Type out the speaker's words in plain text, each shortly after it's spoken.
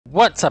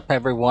What's up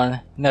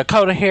everyone,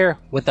 Nakoda here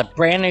with a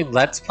brand new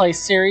Let's Play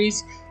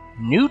series,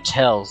 New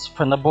Tales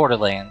from the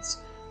Borderlands.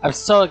 I'm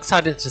so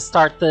excited to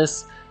start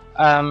this.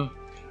 I've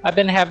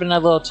been having a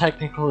little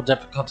technical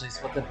difficulties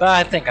with it, but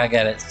I think I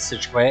got it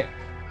situated.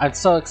 I'm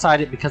so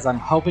excited because I'm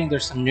hoping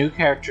there's some new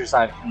characters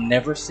I've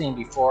never seen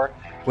before,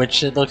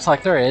 which it looks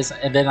like there is,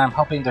 and then I'm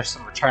hoping there's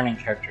some returning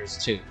characters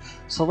too.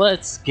 So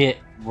let's get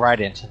right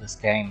into this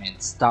game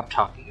and stop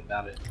talking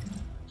about it.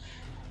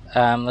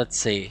 Let's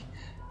see.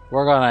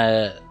 We're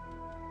gonna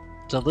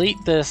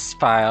delete this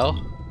file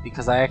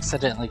because I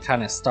accidentally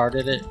kind of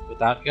started it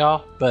without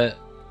y'all, but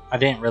I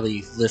didn't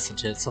really listen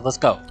to it, so let's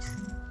go.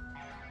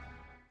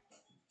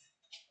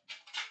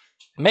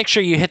 Make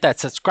sure you hit that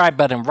subscribe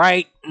button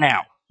right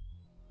now.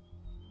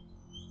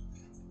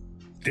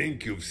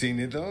 Think you've seen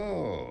it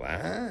all,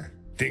 huh?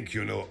 Think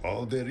you know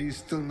all there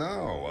is to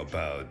know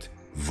about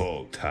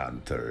vault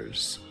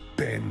hunters,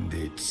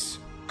 bandits,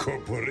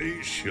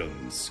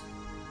 corporations,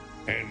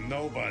 and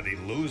nobody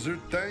loser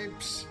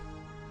types?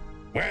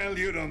 Well,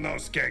 you don't know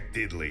Skag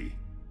Diddley.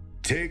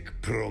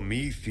 Take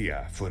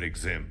Promethea, for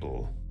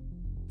example.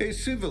 A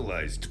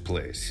civilized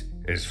place,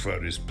 as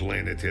far as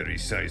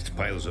planetary-sized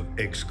piles of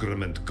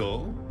excrement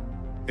go.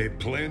 A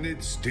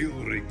planet still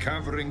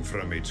recovering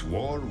from its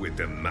war with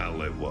the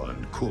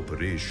Malawan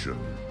Corporation.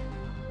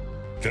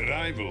 The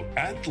rival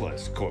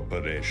Atlas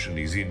Corporation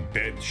is in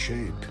bad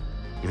shape.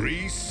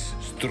 Reese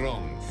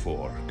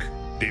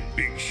Strongfork, the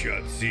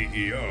big-shot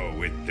CEO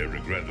with the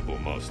regrettable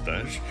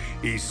mustache,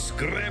 is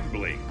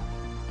scrambling.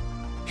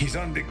 He's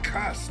on the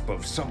cusp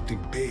of something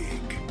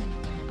big.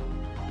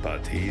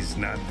 But he's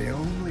not the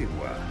only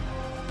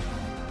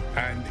one.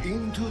 And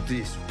into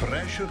this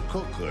pressure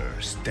cooker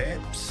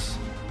steps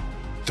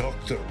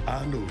Dr.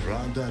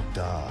 Anuradha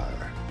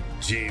Dar,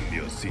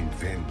 genius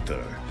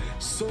inventor,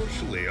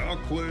 socially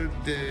awkward,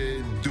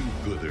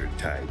 do-gooder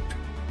type.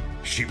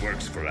 She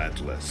works for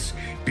Atlas,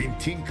 been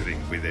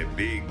tinkering with a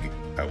big,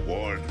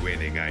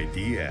 award-winning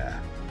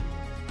idea.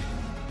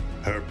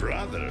 Her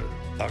brother,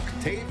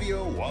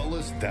 Octavio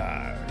Wallace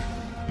Dar,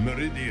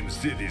 Meridian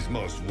City's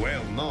most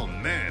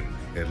well-known man,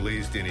 at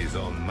least in his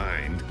own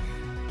mind.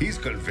 He's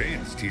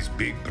convinced his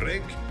big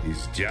break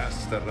is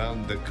just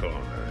around the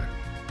corner.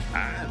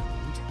 And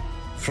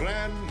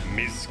Fran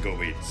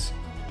Miskowitz,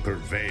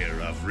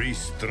 purveyor of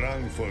Reese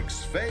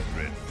Strongfork's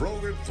favorite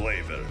frogurt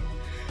flavor.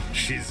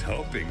 She's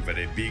hoping for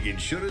a big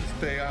insurance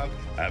payout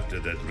after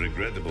that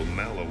regrettable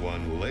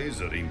Malawan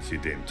laser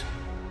incident.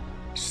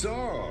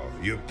 So,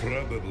 you're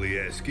probably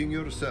asking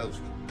yourself,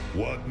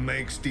 what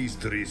makes these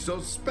three so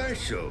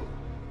special?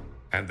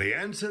 And the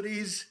answer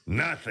is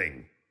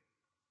nothing.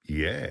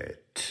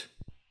 Yet.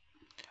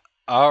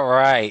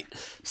 Alright,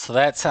 so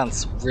that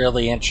sounds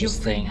really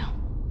interesting. You're free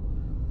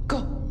now.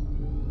 Go.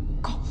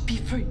 Go, be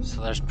free.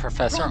 So there's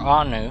Professor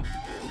Run. Anu.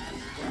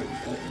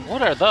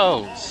 What are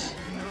those?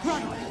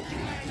 Run.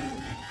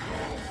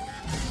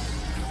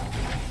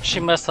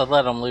 She must have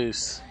let them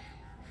loose.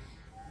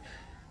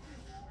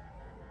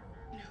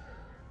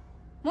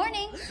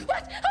 Morning.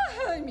 What?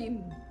 I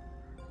mean,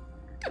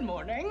 good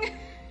morning.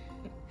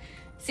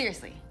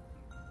 Seriously.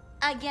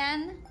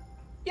 Again?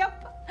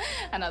 Yep.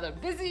 Another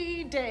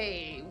busy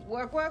day.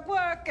 Work, work,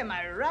 work. Am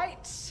I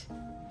right?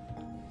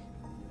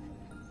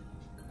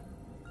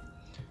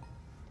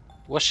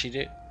 What's she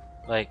do?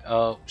 Like,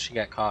 oh, she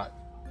got caught.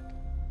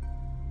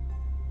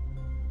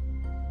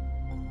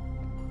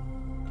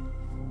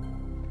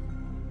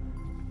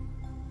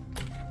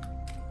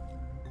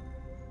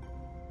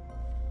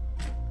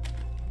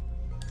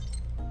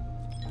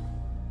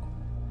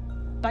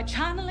 By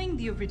channeling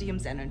the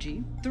iridium's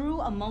energy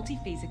through a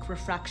multiphasic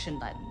refraction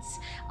lens,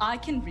 I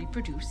can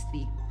reproduce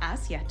the,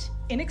 as yet,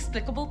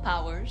 inexplicable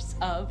powers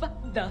of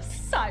the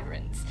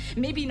sirens.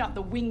 Maybe not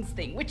the wings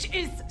thing, which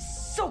is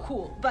so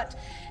cool, but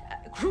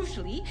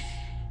crucially,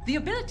 the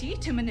ability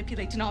to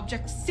manipulate an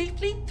object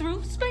safely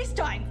through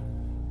space-time.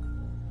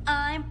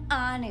 I'm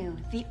Anu,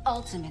 the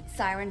ultimate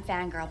siren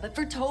fangirl, but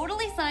for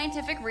totally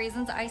scientific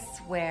reasons, I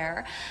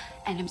swear.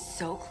 And I'm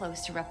so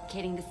close to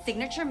replicating the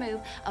signature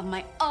move of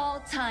my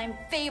all-time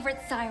favorite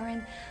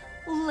siren,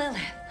 Lilith.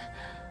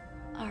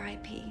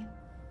 R.I.P.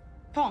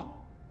 Pong.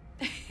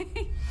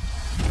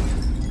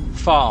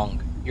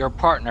 Fong, your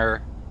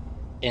partner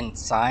in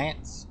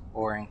science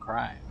or in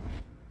crime?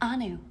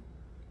 Anu.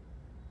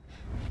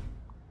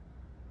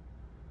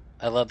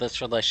 I love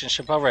this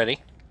relationship already.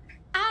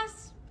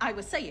 As I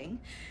was saying,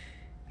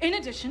 in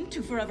addition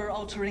to forever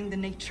altering the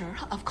nature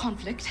of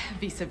conflict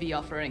vis-a-vis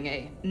offering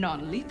a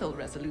non-lethal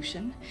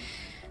resolution,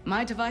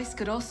 my device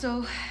could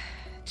also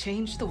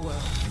change the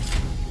world.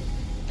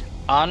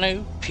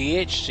 Anu,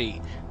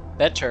 PhD,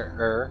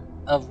 betterer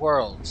of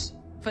worlds,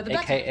 For the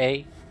better.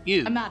 aka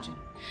you. Imagine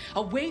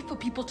a way for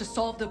people to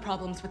solve their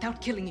problems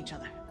without killing each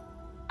other.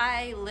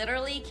 I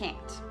literally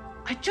can't.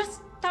 I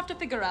just have to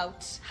figure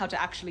out how to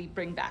actually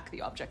bring back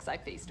the objects I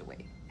phased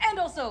away. And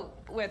also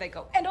where they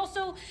go. And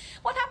also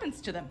what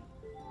happens to them.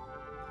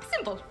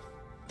 Simple.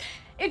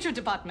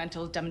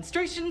 Interdepartmental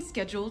demonstration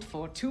scheduled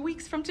for 2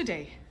 weeks from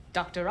today.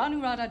 Dr.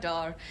 Anuradha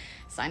Dar,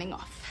 signing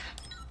off.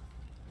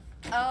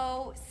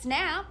 Oh,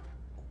 snap.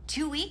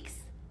 2 weeks?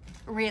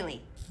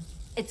 Really?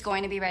 It's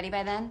going to be ready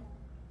by then?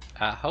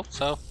 I hope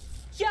so.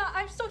 Yeah,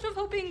 I'm sort of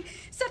hoping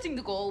setting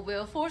the goal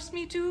will force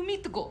me to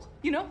meet the goal,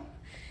 you know?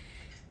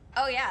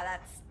 Oh yeah,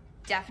 that's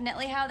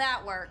definitely how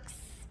that works.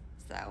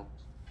 So...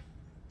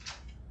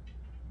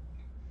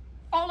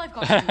 All I've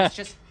got to do is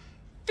just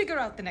figure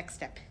out the next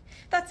step.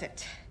 That's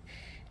it.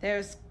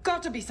 There's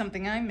got to be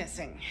something I'm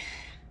missing.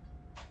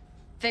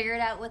 Figure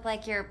it out with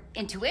like your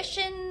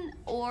intuition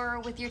or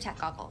with your tech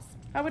goggles?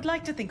 I would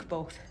like to think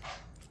both.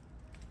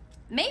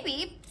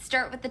 Maybe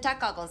start with the tech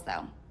goggles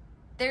though.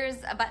 There's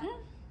a button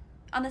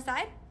on the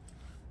side.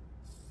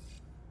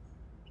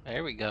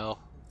 There we go.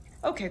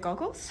 Okay,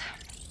 goggles.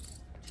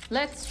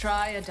 Let's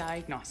try a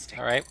diagnostic.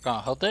 Alright, we're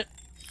gonna hold it.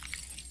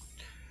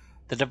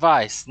 The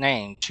device,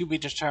 name, to be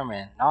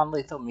determined,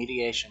 non-lethal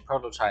mediation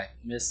prototype,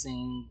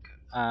 missing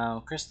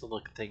crystal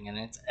looking thing, and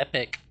it's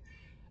epic.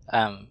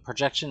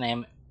 Projection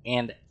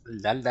and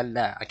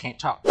I can't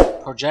talk.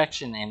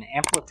 Projection and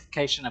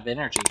amplification of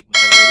energy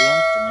with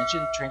iridium,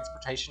 dimension,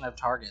 transportation of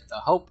target. The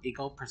Hope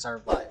Eagle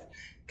preserve life.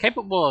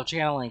 Capable of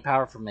channeling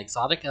power from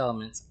exotic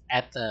elements.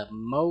 At the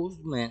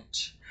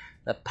moment,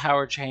 the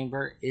power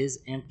chamber is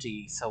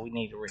empty, so we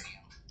need iridium.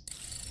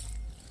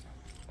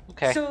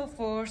 Okay. So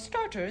for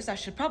starters, I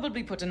should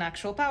probably put an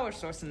actual power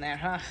source in there,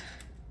 huh?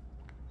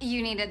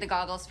 You needed the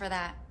goggles for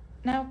that.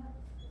 Now,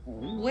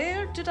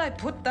 where did I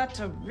put that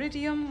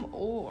iridium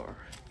ore?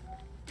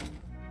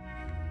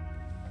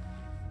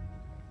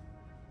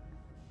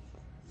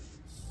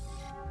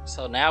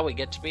 So now we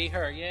get to be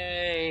her,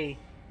 yay!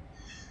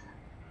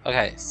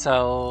 Okay,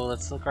 so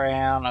let's look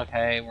around.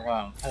 Okay, we're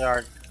gonna put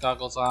our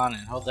goggles on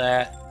and hold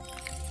that.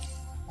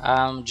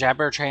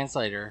 Jabber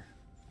translator.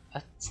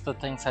 That's the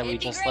things that we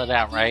just let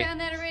out, right?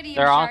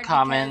 They're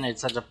uncommon.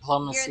 It's a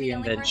diplomacy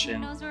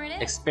invention.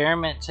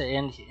 Experiment to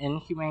end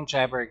inhumane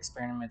jabber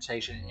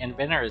experimentation.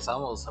 Inventor is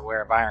almost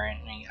aware of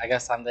irony. I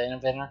guess I'm the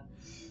inventor.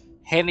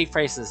 Handy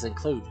phrases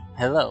include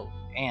hello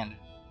and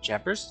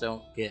jabbers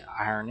don't get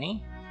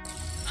irony.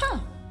 Huh.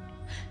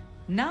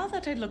 Now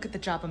that I look at the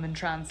Jabberman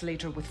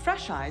translator with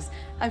fresh eyes,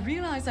 I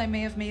realize I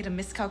may have made a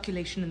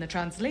miscalculation in the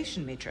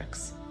translation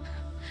matrix.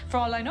 For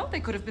all I know,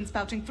 they could have been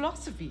spouting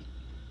philosophy.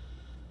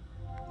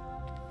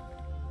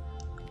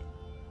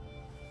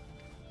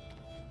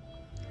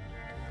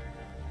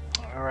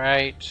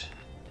 Alright.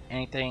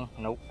 Anything?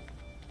 Nope.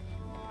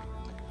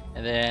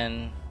 And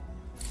then...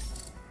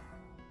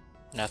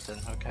 nothing.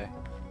 Okay.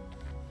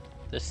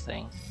 This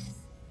thing.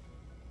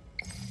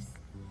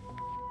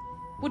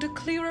 Would a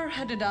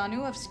clearer-headed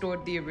Anu have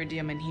stored the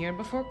iridium in here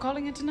before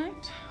calling it a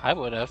night? I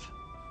would have.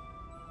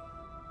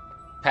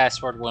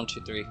 Password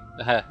 123.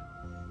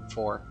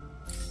 4.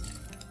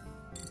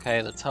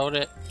 Okay, let's hold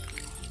it.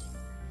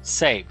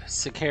 Safe.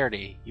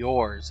 Security.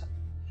 Yours.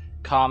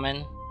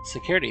 Common.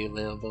 Security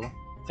level.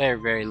 Very,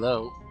 very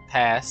low.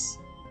 Pass.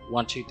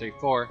 1, 2, 3,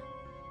 4.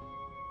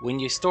 When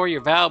you store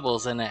your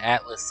valuables in an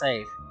Atlas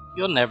safe,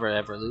 you'll never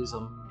ever lose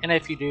them. And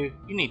if you do,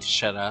 you need to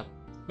shut up.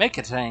 May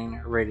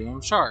contain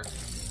iridium shard.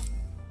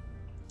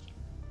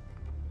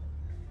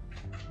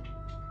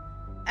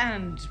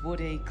 And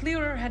would a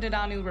clearer-headed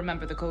Anu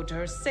remember the code to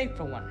her safe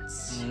for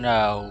once?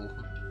 No.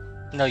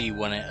 No, you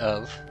wouldn't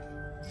have.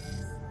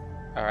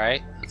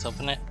 Alright, let's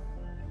open it.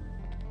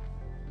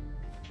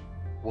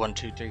 1,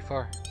 2, 3,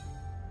 4.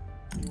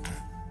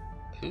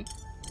 Ooh.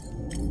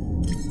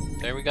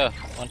 There we go.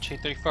 1, 2,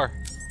 3, 4.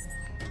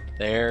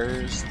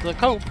 There's the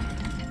code.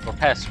 Or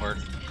password.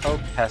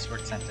 Code,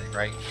 password, same thing,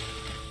 right?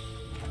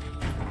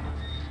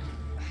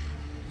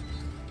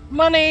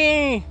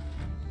 Money!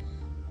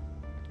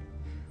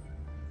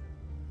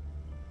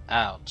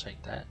 I'll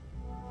take that.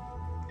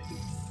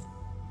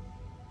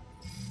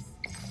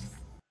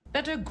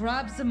 Better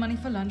grab some money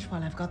for lunch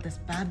while I've got this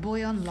bad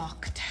boy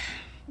unlocked.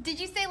 Did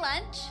you say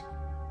lunch?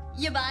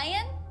 You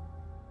buyin'?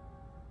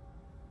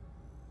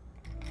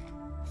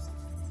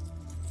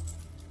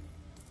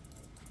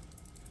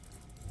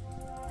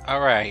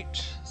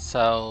 Alright,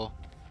 so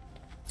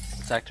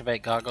let's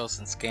activate goggles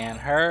and scan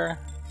her.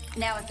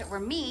 Now, if it were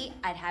me,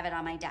 I'd have it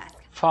on my desk.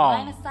 Phone,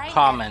 Line of sight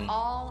common. at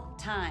all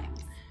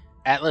times.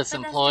 Atlas But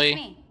that's employee,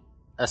 just me.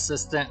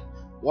 assistant,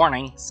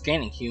 warning,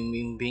 scanning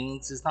human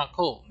beings is not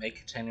cool. May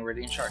contain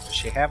iridium shard. Does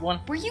she have one?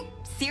 Were you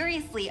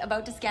seriously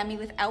about to scan me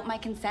without my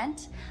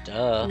consent?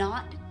 Duh.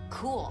 Not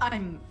cool.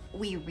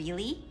 We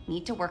really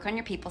need to work on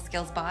your people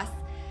skills, boss.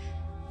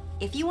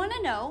 If you want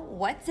to know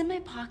what's in my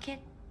pocket,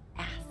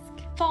 ask.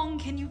 Fong,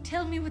 can you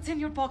tell me what's in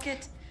your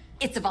pocket?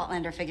 It's a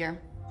Vaultlander figure.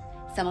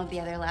 Some of the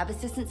other lab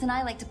assistants and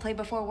I like to play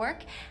before work.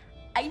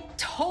 I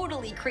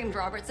totally creamed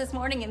Roberts this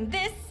morning, and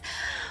this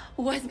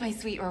was my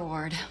sweet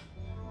reward.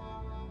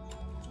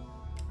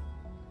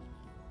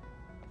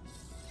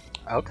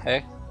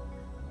 Okay.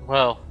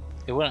 Well,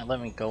 it wouldn't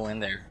let me go in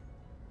there.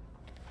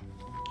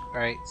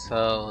 Alright,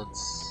 so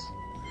let's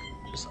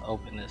just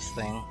open this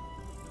thing.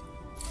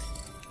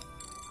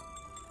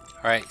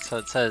 Alright, so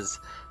it says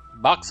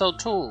Boxo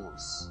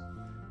Tools.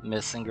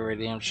 Missing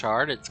iridium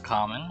shard, it's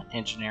common.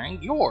 Engineering,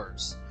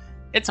 yours.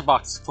 It's a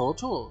box full of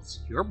tools.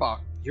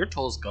 your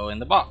tools go in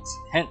the box.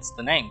 Hence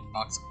the name,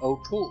 Box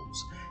O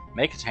Tools.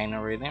 May contain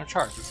a reading or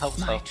charge. Let's hope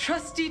so. My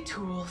trusty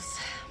tools.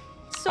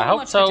 So I hope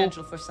much so.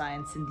 potential for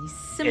science in these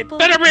simple. It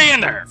better be in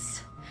there.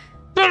 methods.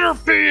 Better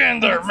be in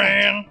there,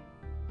 man.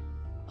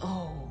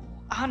 Oh,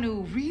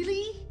 Anu,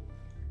 really?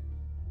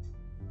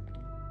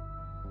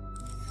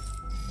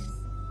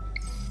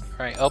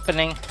 Alright,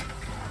 opening.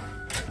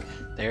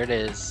 There it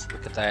is.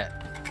 Look at that.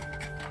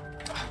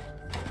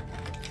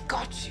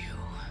 Got you.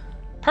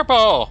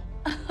 Purple!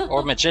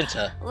 Or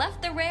magenta.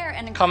 Left the rare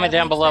and Comment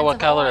down below what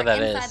color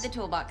that inside is. the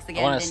toolbox I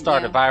again, want to didn't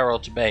start you? a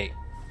viral debate.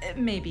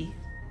 Maybe.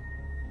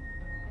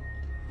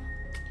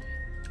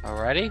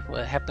 Alrighty,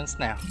 what happens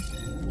now?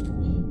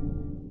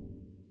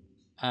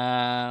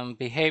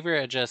 Behavior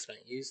adjustment.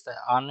 Use the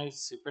Anu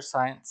Super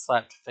Science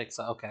Slap to fix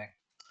it. Okay.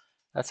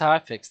 That's how I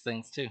fix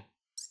things too.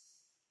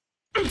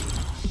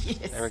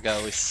 Yes. There we go,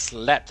 we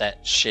slapped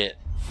that shit.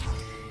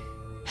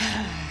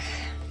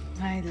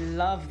 I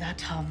love that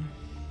hum.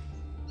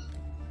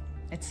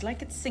 It's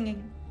like it's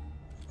singing.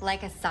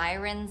 Like a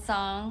siren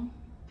song.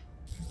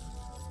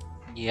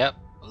 Yep,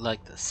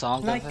 like the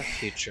song Like- of the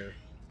future.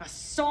 A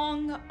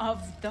song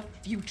of the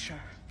future.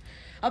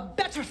 A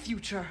better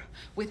future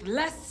with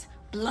less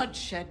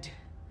bloodshed.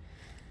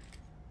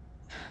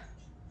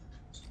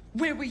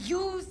 Where we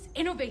use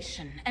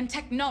innovation and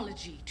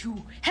technology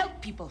to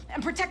help people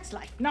and protect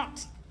life,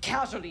 not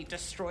casually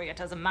destroy it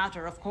as a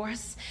matter of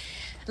course.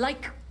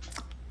 Like,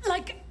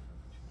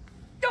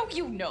 oh,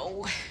 you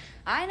know.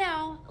 I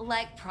know,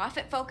 like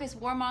profit-focused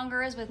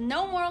warmongers with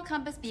no moral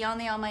compass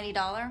beyond the almighty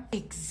dollar.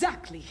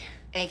 Exactly.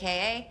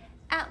 AKA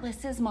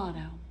Atlas's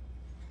motto.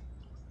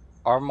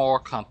 Our moral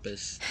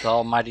compass, the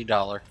almighty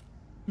dollar.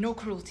 No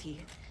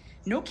cruelty,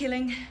 no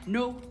killing,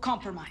 no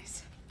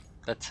compromise.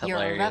 That's You're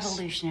a hilarious.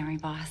 revolutionary,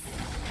 boss.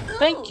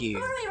 Thank you.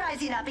 Who are we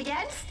rising up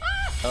against?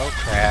 Oh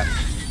crap.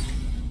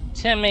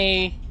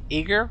 Timmy,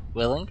 eager,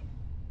 willing,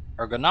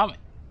 ergonomic.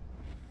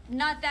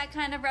 Not that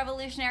kind of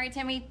revolutionary,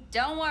 Timmy.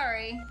 Don't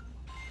worry.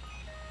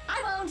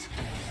 I won't.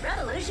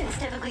 Revolutions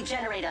typically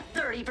generate a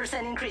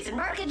 30% increase in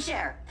market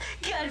share.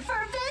 Good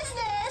for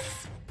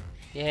business!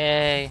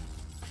 Yay.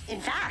 In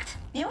fact,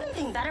 the only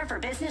thing better for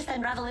business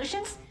than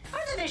revolutions are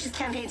the vicious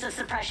campaigns of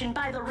suppression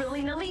by the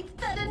ruling elite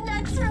that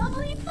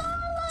inexorably follow.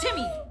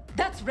 Timmy,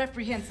 that's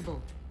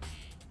reprehensible.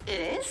 It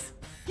is?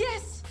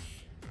 Yes,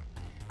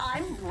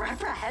 I'm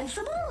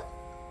reprehensible?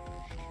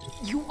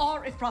 you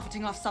are if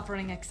profiting off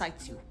suffering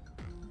excites you.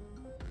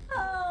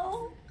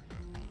 Oh.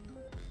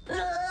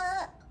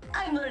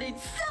 I'm learning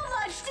so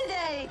much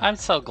today. I'm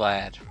so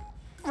glad.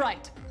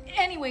 Right.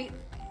 Anyway,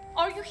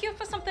 are you here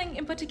for something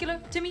in particular,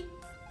 Timmy?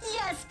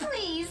 Yes,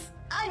 please.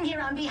 I'm here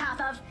on behalf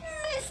of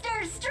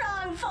Mr.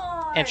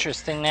 Strongforce.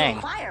 Interesting To name.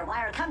 inquire why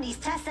our company's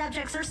test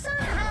subjects are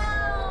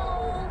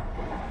somehow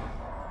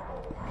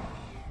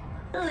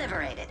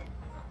liberated.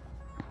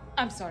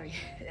 I'm sorry.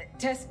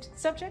 Test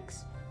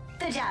subjects?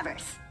 The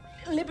jabbers.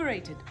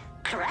 Liberated.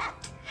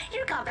 Correct.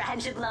 Your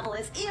comprehension level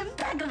is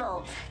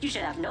impeccable. You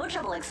should have no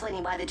trouble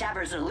explaining why the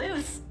jabbers are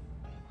loose.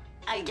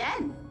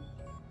 Again.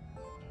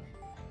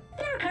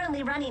 They're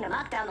currently running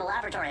amok down the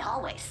laboratory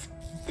hallways.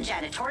 The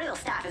janitorial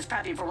staff is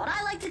prepping for what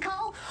I like to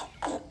call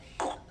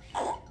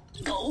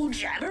go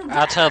jabber.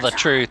 I'll tell the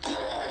truth.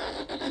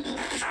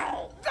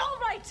 All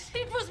right,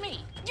 it was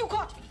me. You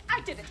caught me.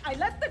 I did it. I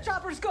let the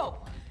jobbers go.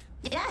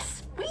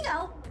 Yes, we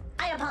know.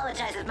 I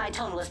apologize if my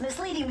tone was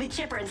misleadingly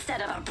chipper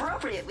instead of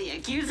appropriately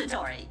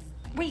accusatory.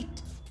 Wait,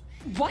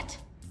 what?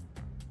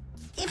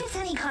 If it's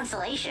any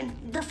consolation,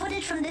 the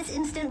footage from this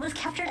instant was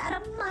captured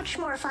at a much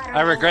more flattering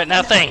I regret angle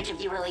than the nothing. footage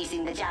of you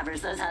releasing the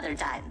jabbers those other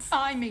times.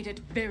 I made it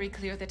very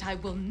clear that I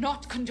will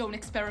not condone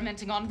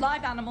experimenting on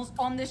live animals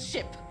on this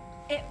ship.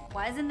 It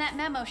was in that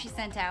memo she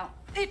sent out.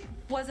 It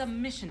was a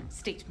mission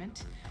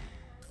statement.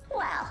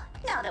 Well,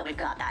 now that we've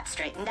got that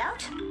straightened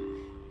out.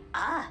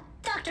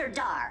 Dr.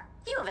 Dar,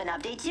 you have an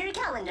update to your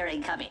calendar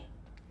incoming.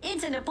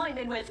 It's an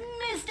appointment with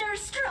Mr.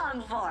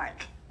 Strongfork.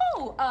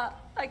 Oh,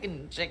 I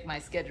can check my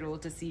schedule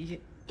to see.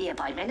 The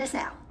appointment is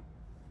now.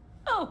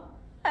 Oh,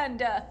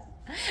 and,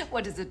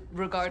 what is it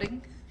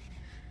regarding?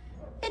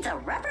 It's a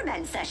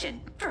reprimand session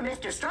for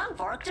Mr.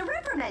 Strongfork to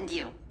reprimand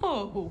you.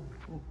 Oh,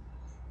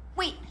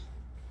 Wait.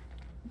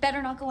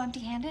 Better not go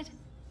empty-handed?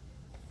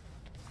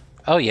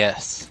 Oh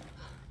yes.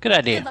 Good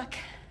idea. good luck.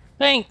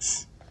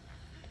 Thanks.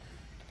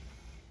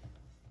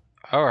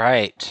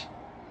 Alright.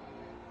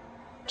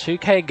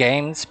 2K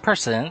Games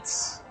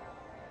presents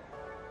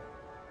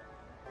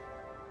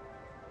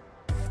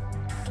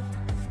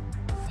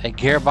a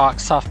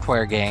Gearbox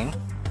software game.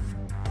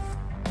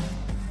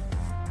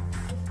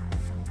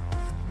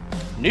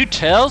 New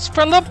Tales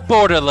from the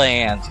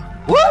Borderlands.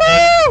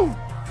 Woohoo!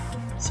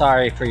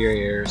 Sorry for your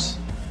ears.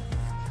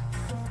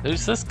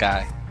 Who's this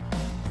guy?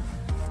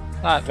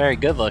 Not very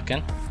good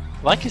looking.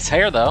 Like his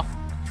hair though.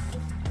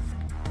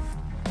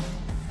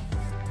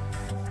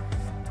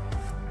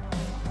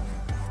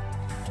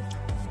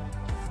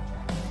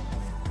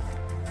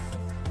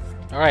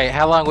 Alright,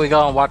 how long we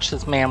gonna watch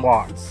this man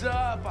walk? What's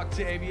up,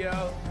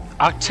 Octavio?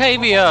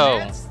 Octavio!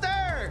 Man,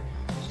 stir!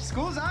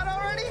 School's out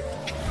already?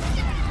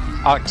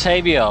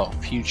 Octavio,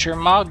 future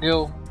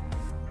mogul.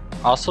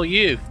 Also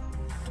you.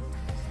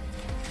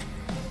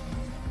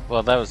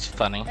 Well, that was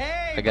funny,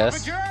 Hey, I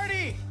guess.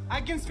 majority! I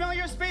can smell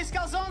your space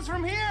calzones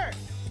from here!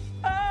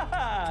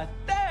 Ah,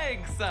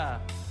 thanks.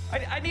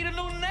 I need a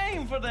new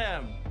name for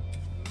them.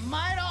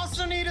 Might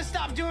also need to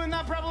stop doing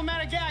that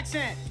problematic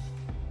accent.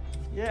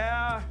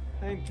 Yeah,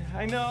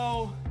 I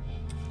know.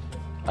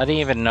 I didn't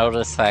even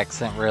notice the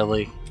accent,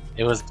 really.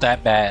 It was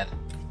that bad.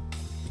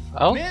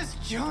 Oh, Miss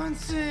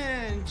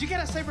Johnson, did you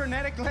get a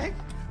cybernetic leg?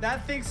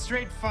 That thing's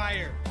straight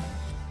fire.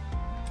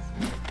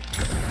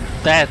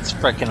 that's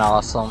freaking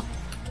awesome.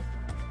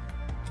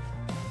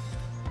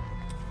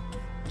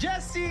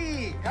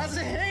 Jesse, how's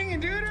it hanging,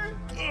 dude?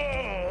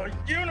 Oh,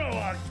 you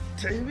know,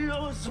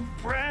 Octavio, it's a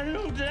brand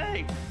new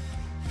day,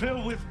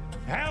 filled with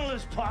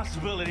endless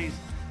possibilities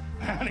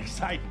and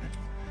excitement.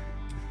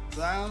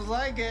 Sounds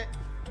like it.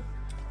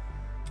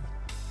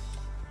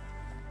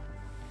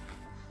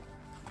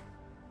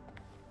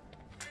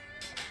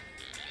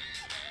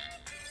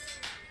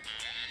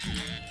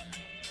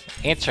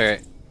 Enter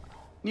it.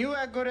 New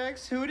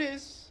Ecodex, who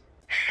this?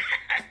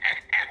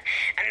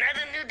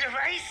 Another new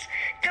device?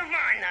 Come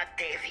on,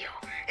 Octavio.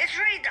 It's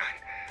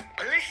redone.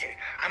 But listen,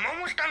 I'm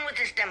almost done with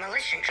this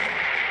demolition job.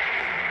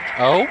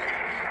 Oh,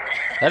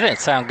 that didn't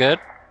sound good.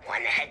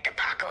 Wanna head to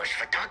Paco's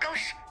for tacos?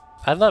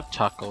 I love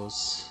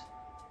tacos.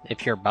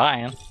 If you're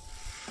buying.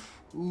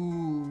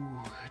 Ooh,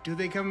 do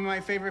they come in my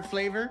favorite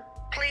flavor?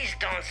 Please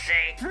don't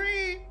say.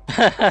 Free!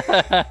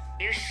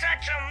 You're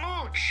such a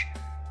mooch.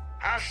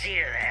 I'll see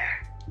you there.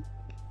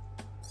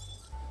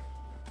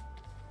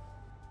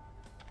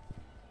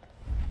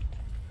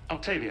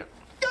 Octavio,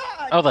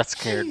 God, Oh, that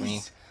scared me.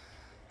 jeez.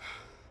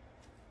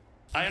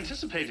 I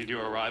anticipated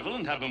your arrival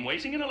and have been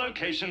waiting in a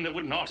location that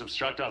would not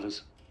obstruct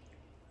others.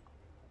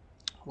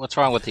 What's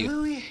wrong with you?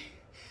 Louis,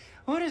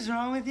 what is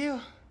wrong with you?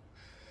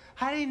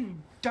 Hiding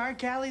in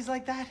dark alleys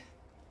like that?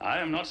 I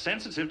am not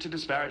sensitive to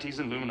disparities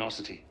in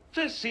luminosity.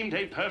 This seemed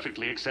a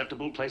perfectly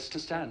acceptable place to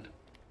stand.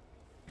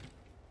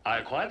 I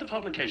acquired the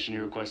publication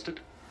you requested.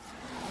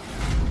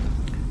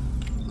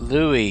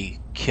 Louis,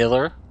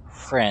 killer,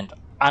 friend.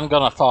 I'm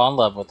gonna fall in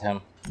love with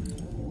him.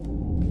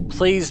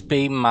 Please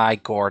be my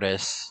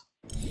Gortys.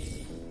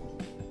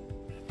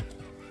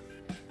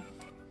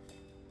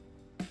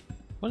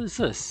 What is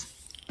this?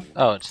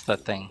 Oh, it's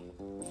that thing.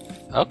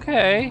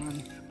 Okay.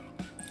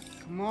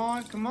 Come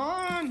on, come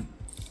on!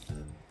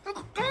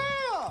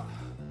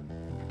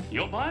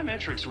 Your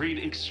biometrics read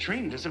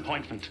extreme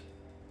disappointment.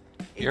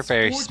 You're It's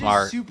very Borges'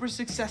 smart. Super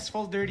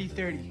successful Dirty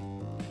 30.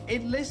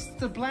 It lists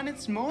the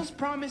planet's most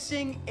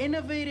promising,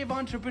 innovative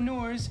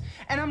entrepreneurs,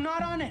 and I'm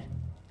not on it.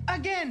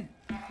 Again!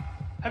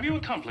 Have you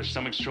accomplished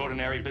some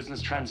extraordinary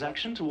business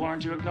transaction to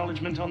warrant your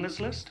acknowledgement on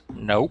this list?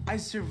 Nope. I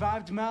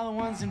survived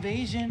Malawan's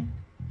invasion.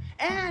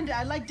 And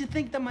I like to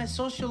think that my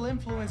social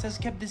influence has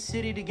kept the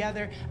city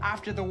together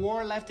after the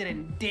war left it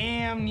in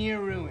damn near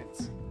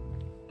ruins.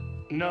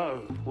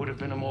 No, would have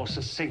been a more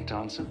succinct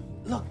answer.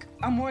 Look,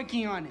 I'm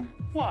working on it.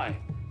 Why?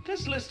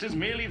 This list is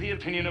merely the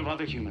opinion of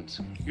other humans.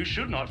 You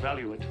should not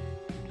value it.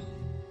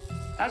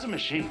 As a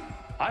machine,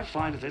 I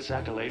find this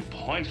accolade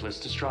pointless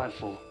to strive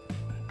for.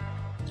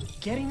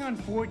 Getting on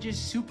Forge's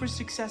super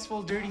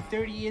successful Dirty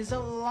 30 is a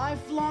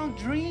lifelong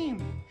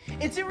dream.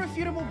 It's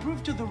irrefutable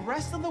proof to the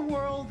rest of the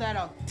world that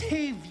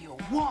Octavio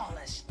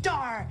Wallace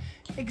Starr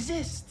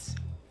exists.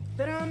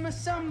 That I'm a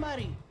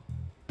somebody.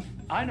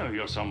 I know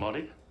you're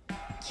somebody.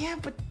 Yeah,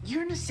 but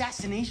you're an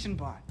assassination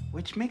bot,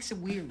 which makes it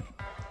weird.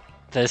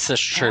 This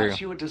is true.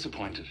 Perhaps you were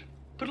disappointed.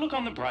 But look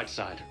on the bright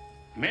side.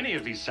 Many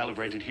of these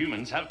celebrated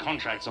humans have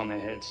contracts on their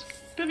heads.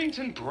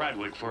 Bivington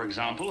Bradwick, for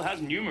example,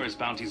 has numerous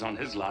bounties on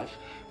his life,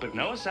 but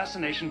no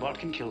assassination bot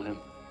can kill him.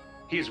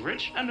 He is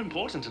rich and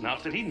important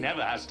enough that he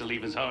never has to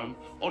leave his home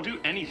or do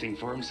anything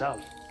for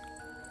himself.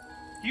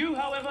 You,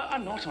 however, are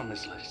not on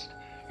this list.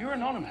 You're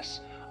anonymous,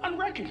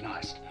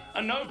 unrecognized,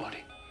 a nobody.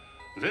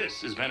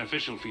 This is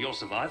beneficial for your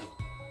survival.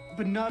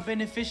 But not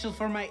beneficial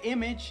for my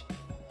image.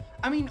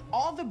 I mean,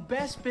 all the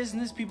best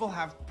business people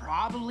have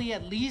probably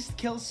at least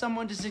killed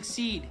someone to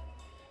succeed.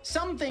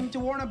 Something to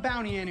warrant a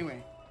bounty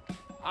anyway.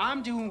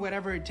 I'm doing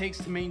whatever it takes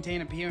to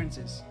maintain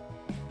appearances.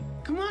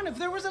 Come on, if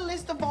there was a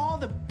list of all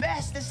the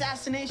best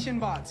assassination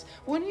bots,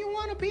 wouldn't you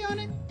want to be on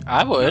it?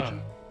 I would.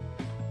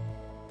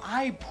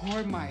 I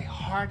poured my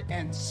heart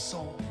and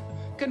soul,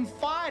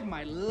 confide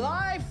my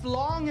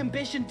lifelong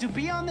ambition to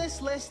be on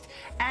this list,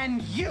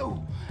 and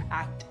you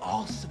act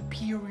all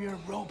superior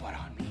robot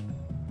on me.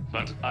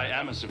 But I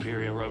am a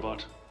superior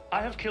robot.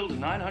 I have killed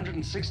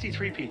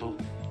 963 people.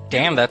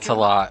 Damn, that's a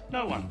lot.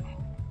 No one.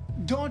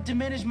 Don't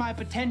diminish my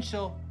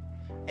potential.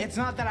 It's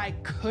not that I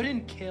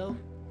couldn't kill.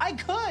 I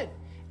could,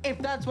 if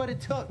that's what it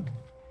took.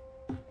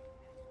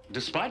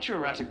 Despite your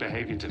erratic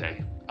behavior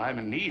today, I am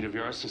in need of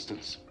your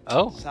assistance.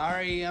 Oh,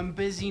 Sorry, I'm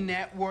busy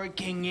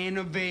networking,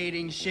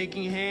 innovating,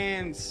 shaking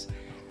hands.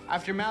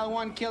 After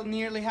Malawan killed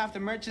nearly half the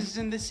merchants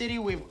in the city,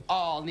 we've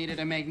all needed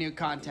to make new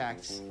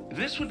contacts.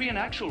 This would be an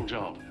actual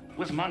job,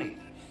 with money.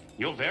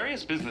 Your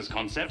various business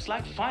concepts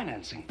lack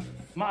financing,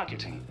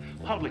 marketing,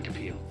 public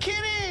appeal.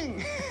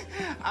 Kidding!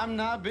 I'm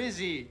not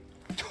busy.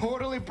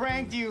 Totally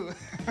pranked you.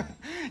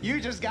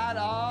 You just got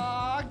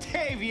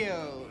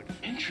Octavio.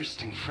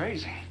 Interesting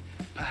phrasing.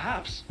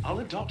 Perhaps I'll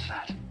adopt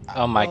that.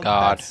 Oh my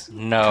god, That's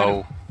no. kind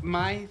of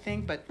my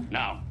thing, but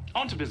Now,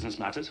 on to business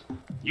matters.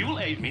 You will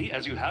aid me,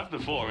 as you have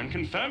before, in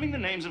confirming the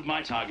names of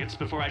my targets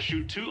before I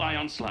shoot 2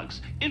 ion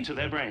slugs into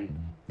their brain.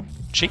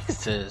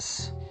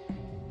 Jesus.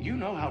 You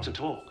know how to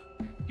talk.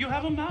 You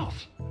have a mouth.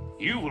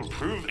 You will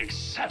prove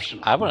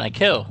exceptional. I want to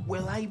kill.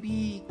 will I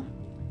be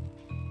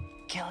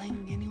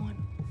killing anyone?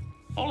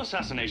 All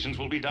assassinations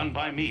will be done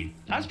by me,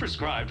 as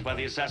prescribed by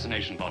the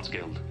Assassination Bots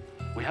Guild.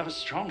 We have a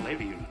strong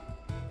labor union.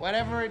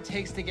 Whatever it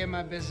takes to get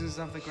my business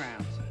off the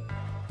ground.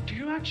 Do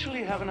you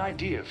actually have an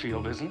idea for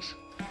your business?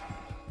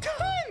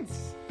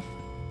 Tons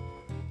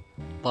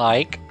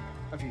Like,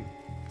 of you.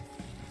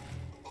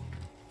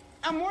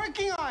 I'm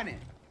working on it.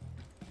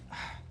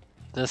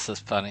 this is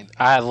funny.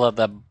 I love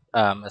the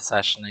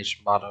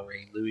assassination bot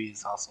already. Louis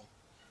is awesome.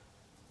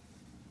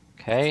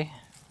 Okay.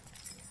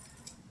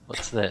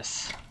 What's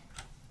this?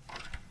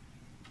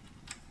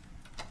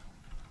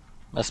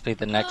 Must be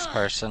the next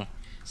person.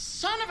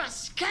 Son of a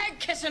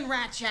skag-kissing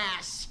rat's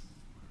ass!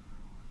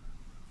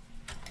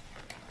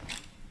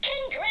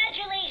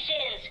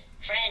 Congratulations,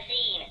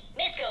 Francine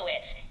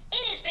Miskowitz.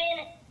 It has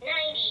been 90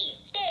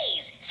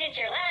 days since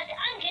your last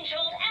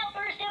uncontrolled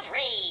outburst of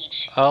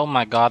rage. Oh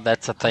my god,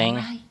 that's a thing.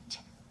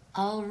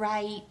 All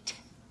right.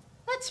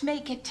 Let's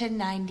make it to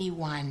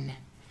 91.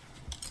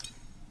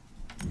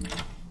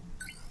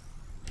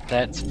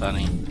 That's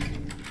funny.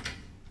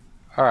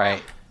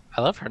 Alright.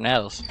 I love her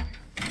nails.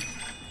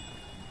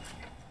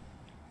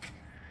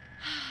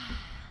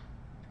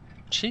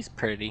 She's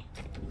pretty.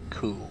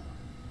 Cool.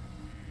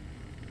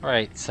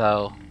 Alright,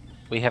 so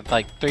we have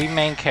like 3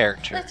 main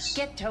characters. Let's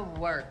get to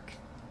work.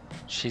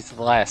 She's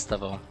the last of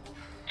them.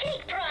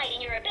 Take pride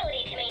in your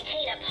ability to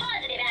maintain a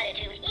positive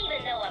attitude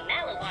even though a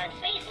Malawan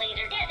space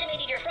laser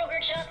decimated your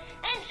Frogurt shop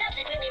and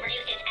subsequently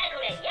reduced its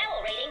Aquanet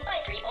Yowl rating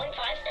by 3.5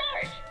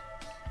 stars.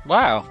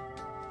 Wow.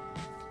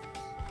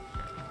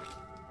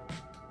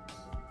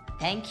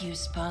 Thank you,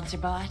 sponsor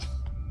bot.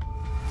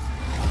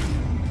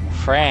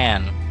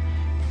 Fran.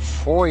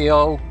 For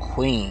your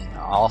queen.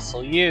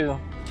 Also you.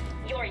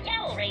 Your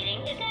Yowl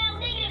rating is now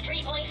negative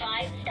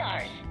 3.5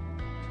 stars.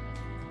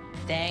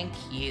 Thank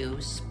you,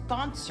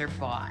 sponsor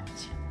bot.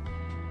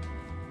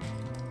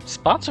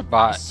 Sponsor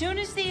bot. As soon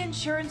as the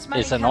insurance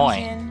money It's comes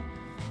annoying. in,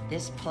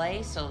 this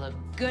place will look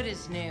good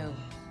as new.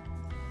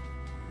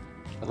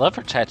 I love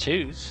her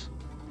tattoos.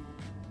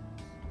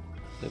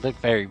 They look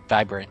very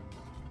vibrant.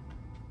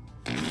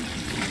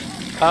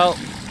 Oh.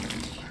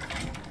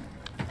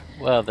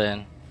 Well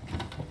then.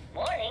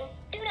 Warning,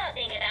 do not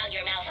think about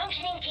your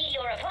malfunctioning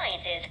TDR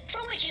appliances,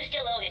 for which you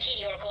still owe the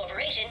TDR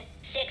Corporation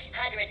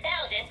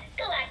 600,000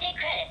 galactic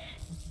credits.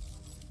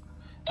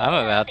 I'm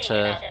about Think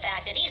to... about the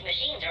fact that these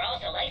machines are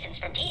also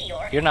licensed from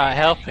TDR. You're not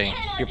helping.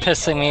 You're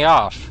pissing me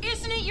off.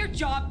 Isn't it your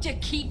job to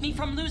keep me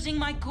from losing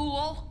my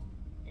cool?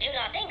 Do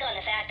not think on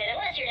the fact that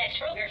unless your next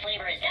Frogurt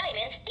flavor is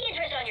diamonds, the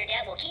interest on your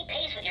debt will keep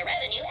pace with your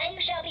revenue, and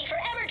you shall be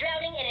forever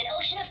drowning in an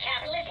ocean of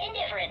capitalist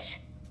indifference.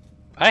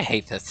 I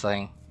hate this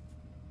thing.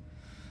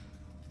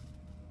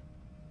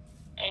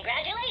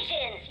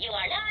 Congratulations, you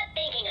are not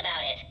thinking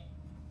about it.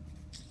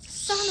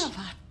 Son of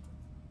a...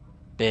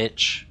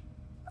 Bitch.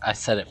 I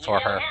said it for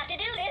You her. don't have to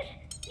do this.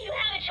 You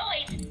have a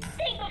choice.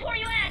 Think before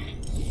you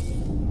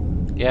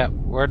act. Yep,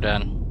 we're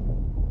done.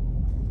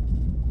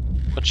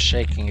 What's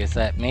shaking? Is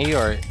that me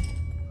or...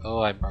 Oh,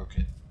 I broke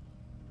it.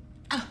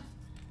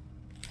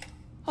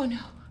 Oh no.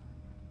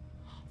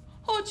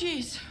 Oh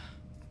jeez.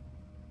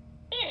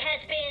 It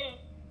has been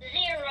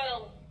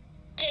 0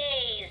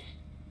 days.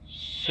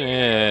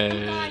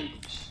 Shit.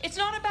 It's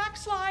not a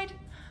backslide.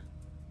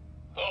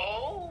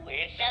 Oh,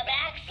 it's a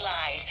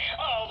backslide.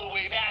 All the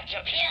way back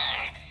to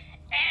pure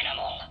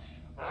animal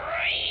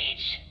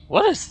rage.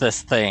 What is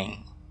this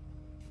thing?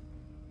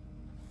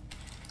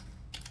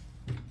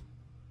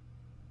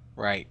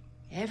 Right.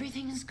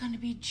 Everything is gonna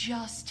be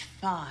just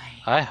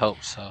fine. I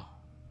hope so.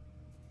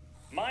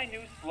 My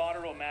new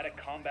Slaughter-O-Matic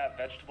combat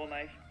vegetable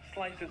knife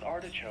slices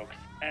artichokes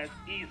as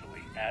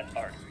easily as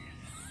arteries.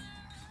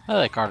 I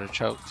like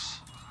artichokes.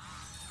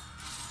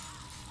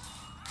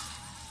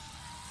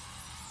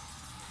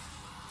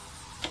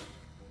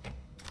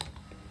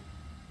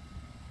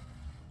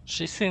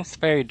 She seems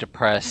very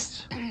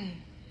depressed.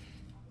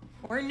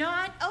 We're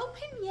not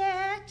open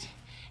yet.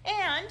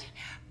 And...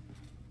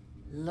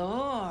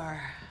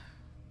 Lore.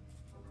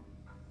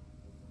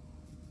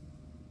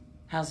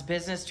 How's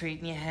business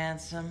treating you,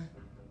 handsome?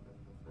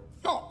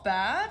 Not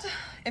bad.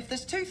 If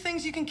there's 2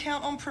 things you can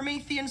count on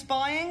Prometheans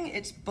buying,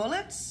 it's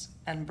bullets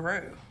and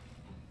brew.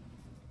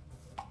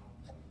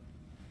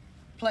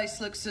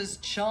 Place looks as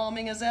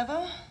charming as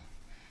ever.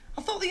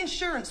 I thought the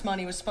insurance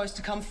money was supposed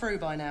to come through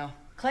by now.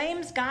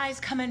 Claims guys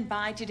coming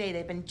by today.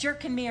 They've been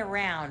jerking me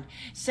around,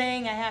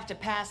 saying I have to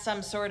pass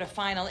some sort of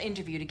final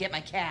interview to get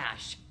my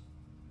cash.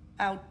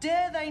 How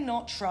dare they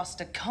not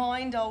trust a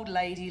kind old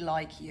lady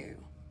like you?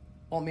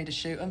 Want me to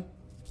shoot 'em?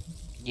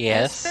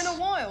 Yes. It's been a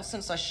while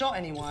since I shot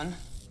anyone.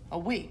 A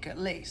week, at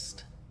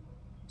least.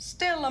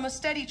 Still, I'm a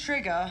steady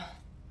trigger,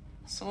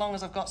 so long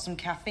as I've got some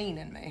caffeine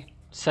in me.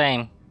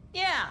 Same.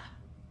 Yeah,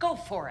 go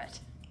for it.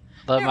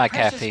 Love There my are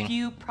precious caffeine.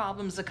 few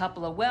problems a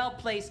couple of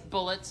well-placed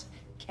bullets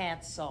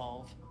can't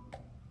solve.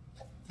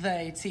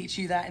 They teach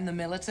you that in the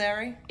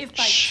military? If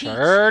by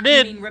Sure teach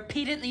did. you mean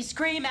repeatedly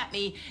scream at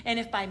me, and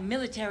if by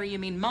military you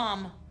mean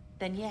mom,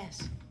 then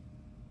yes.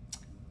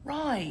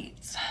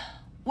 Right.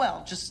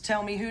 Well, just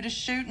tell me who to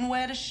shoot and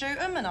where to shoot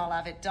 'em, and I'll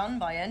have it done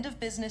by end of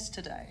business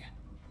today.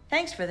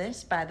 Thanks for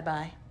this, by the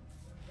by.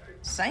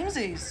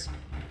 Samesies.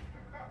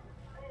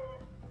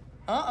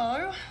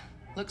 Uh-oh.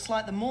 Looks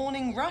like the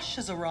morning rush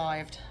has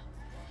arrived.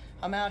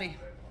 I'm outie.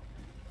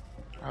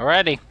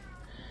 Alrighty.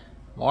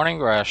 Morning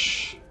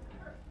rush.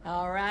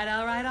 All right,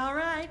 all right, all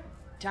right.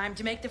 Time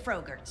to make the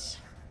Frogerts.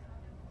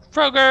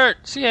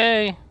 Frogerts,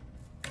 yay!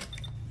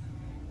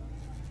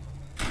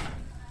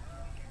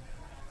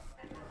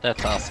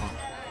 That's awesome.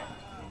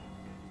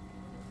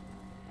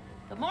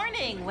 Good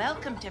morning.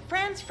 Welcome to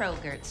Fran's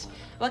Frogerts.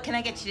 What can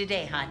I get you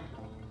today, hon?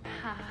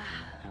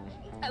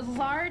 A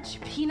large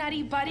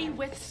peanutty buddy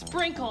with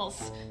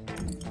sprinkles.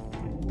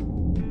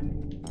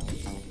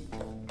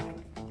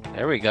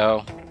 There we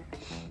go.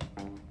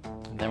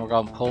 And then we're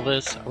gonna pull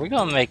this. Are we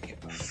gonna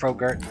make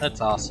Frogurt?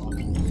 That's awesome.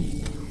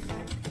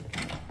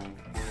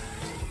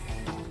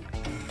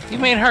 You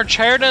made her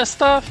chair this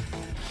stuff?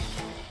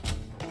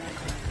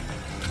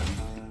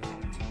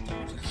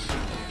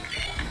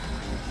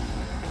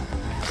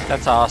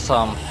 That's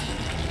awesome.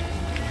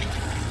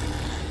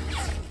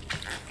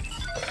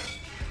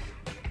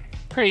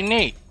 Pretty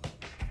neat.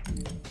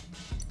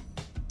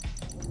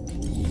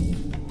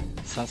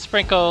 Some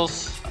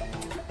sprinkles.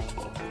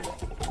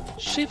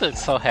 She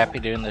looks so happy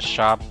doing this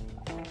job.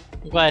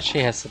 I'm glad she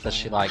has something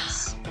she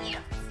likes.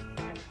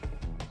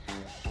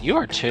 You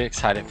are too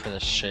excited for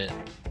this shit.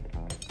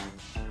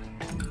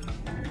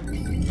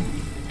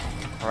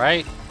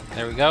 Alright,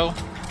 there we go.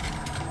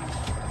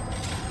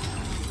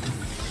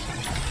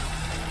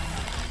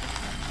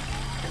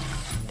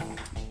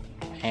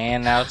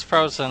 And now it's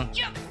frozen.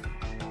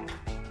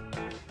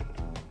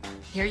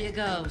 Here you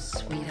go,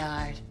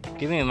 sweetheart.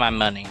 Give me my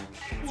money.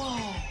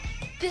 Whoa,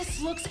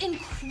 this looks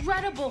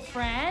incredible,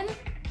 Fran.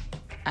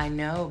 I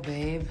know,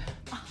 babe.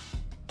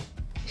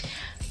 There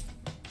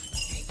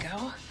you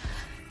go.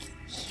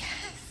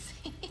 Yes.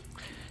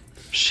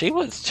 She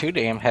was too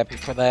damn happy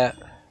for that.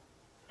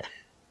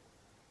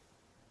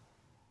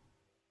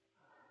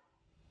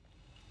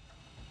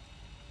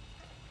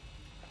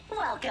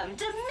 Welcome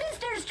to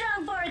Mr.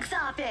 Strongborg's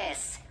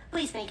office.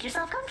 Please make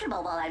yourself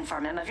comfortable while I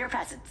inform him of your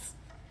presence.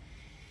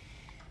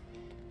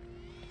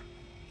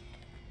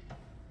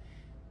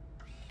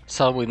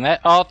 So we met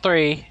all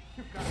three.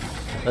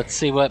 Let's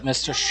see what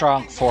Mr.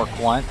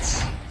 Strongfork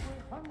wants.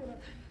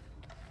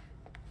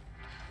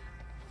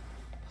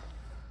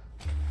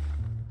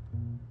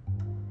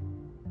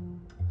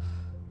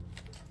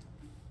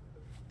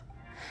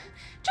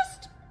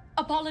 Just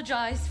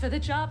apologize for the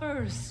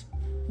jabbers.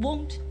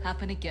 Won't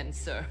happen again,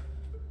 sir.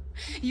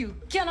 You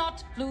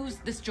cannot lose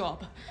this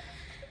job.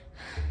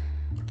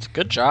 It's a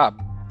good job.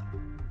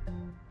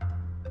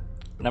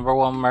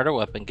 #1 murder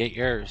weapon, get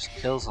yours.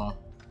 Kills them.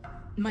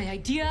 My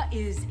idea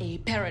is a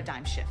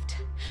paradigm shift.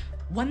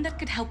 One that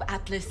could help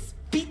Atlas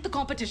beat the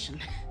competition.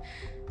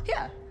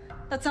 Yeah,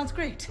 that sounds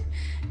great.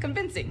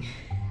 Convincing.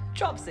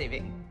 Job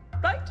saving,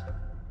 right?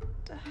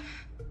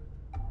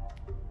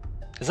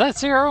 Is that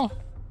 0?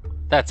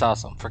 That's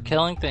awesome. For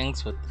killing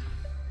things with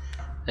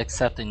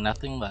accepting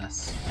nothing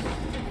less.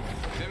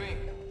 Jimmy,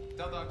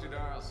 tell Dr.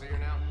 Dar I'll see her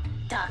now.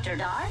 Dr.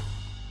 Dar?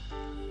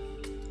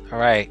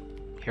 Alright,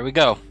 here we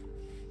go.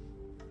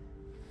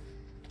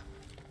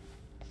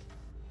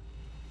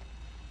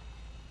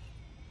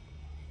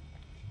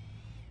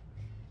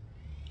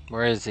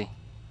 Where is he?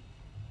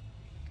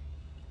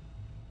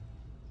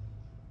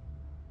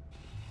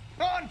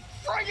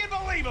 Unfriggin'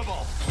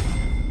 believable!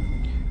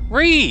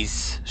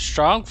 Reese!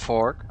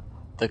 Strongfork,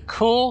 the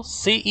cool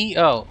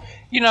CEO.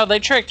 You know, they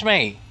tricked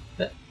me.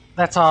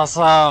 That's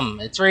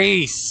awesome. It's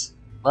Reese.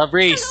 Love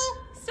Reese.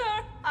 Hello,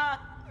 sir.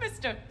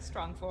 Mr.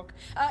 Strongfork.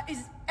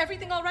 Is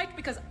everything all right?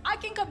 Because I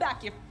can come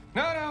back if...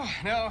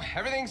 No,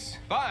 everything's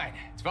fine.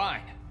 It's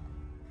fine.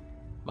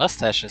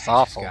 Mustache is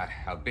awful. Just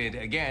got outbid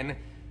again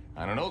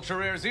on an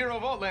ultra-rare Zero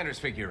Voltlanders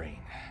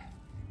figurine.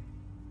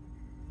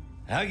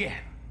 Again.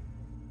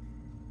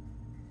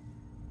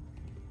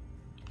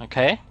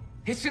 Okay.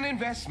 It's an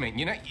investment.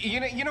 You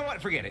know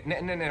what? Forget it.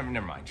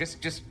 Never mind.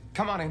 Just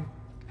come on in.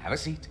 Have a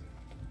seat.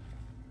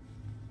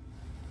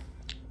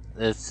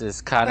 This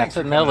is kind of Thanks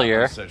for coming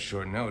familiar. up on such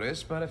short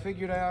notice, but I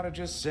figured I ought to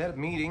just set a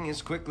meeting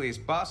as quickly as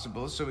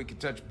possible so we could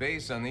touch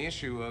base on the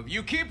issue of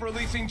you keep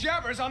releasing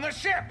jabbers on the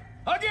ship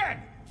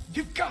again.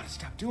 You've got to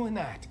stop doing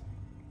that.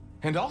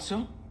 And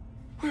also,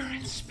 we're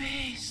in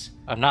space.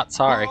 I'm not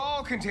sorry. We're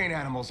all contained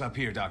animals up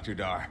here, Dr.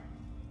 Dar.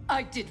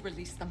 I did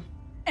release them,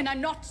 and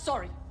I'm not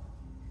sorry.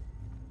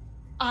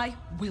 I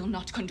will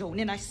not condone,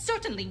 and I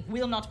certainly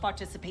will not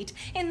participate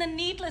in the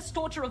needless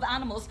torture of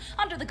animals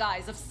under the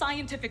guise of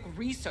scientific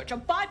research, a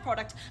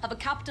byproduct of a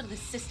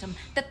capitalist system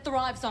that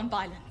thrives on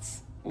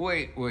violence.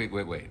 Wait.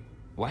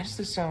 Why does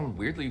this sound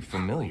weirdly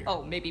familiar?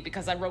 Oh, maybe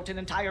because I wrote an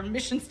entire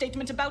mission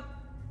statement about...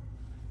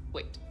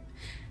 Wait.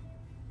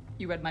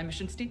 You read my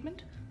mission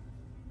statement?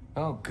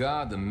 Oh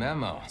god, the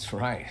memo. That's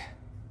right.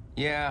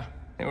 Yeah,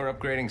 they were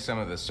upgrading some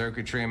of the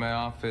circuitry in my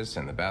office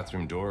and the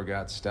bathroom door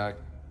got stuck.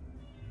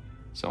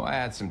 So I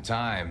had some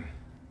time,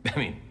 I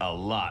mean, a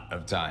lot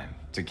of time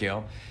to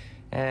kill,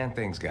 and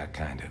things got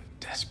kind of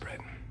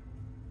desperate.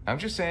 I'm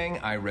just saying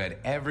I read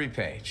every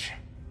page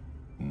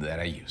that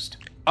I used.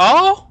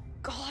 Oh?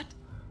 God.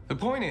 The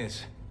point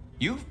is,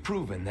 you've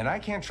proven that I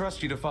can't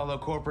trust you to follow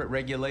corporate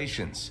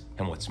regulations.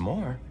 And what's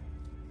more,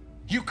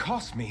 you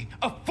cost me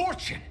a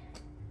fortune.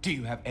 Do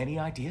you have any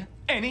idea?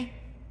 Any?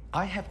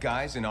 I have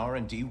guys in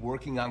R&D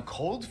working on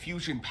cold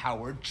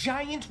fusion-powered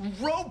giant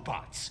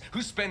robots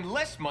who spend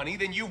less money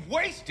than you've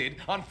wasted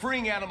on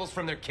freeing animals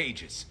from their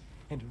cages.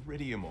 And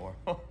iridium ore.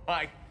 Oh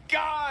my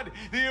god,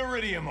 the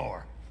iridium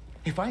ore!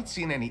 If I'd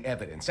seen any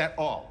evidence at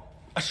all,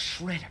 a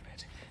shred of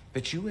it,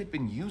 that you had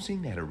been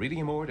using that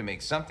iridium ore to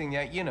make something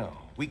that, you know,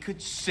 we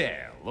could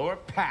sell or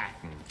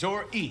patent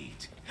or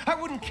eat, I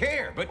wouldn't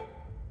care, but...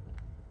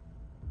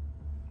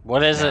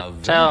 What is it?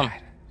 Tell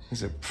him.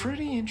 Is a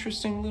pretty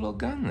interesting little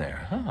gun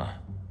there, huh?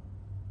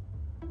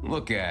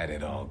 Look at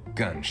it, all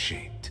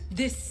gun-shaped.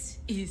 This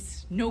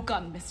is no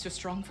gun, Mr.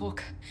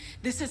 Strongfolk.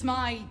 This is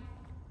my...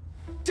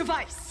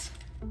 device.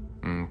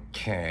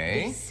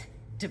 Okay. This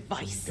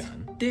device.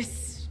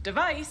 This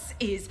device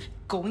is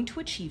going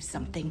to achieve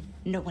something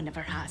no one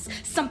ever has.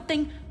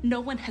 Something no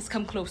one has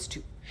come close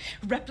to.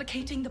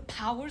 Replicating the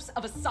powers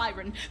of a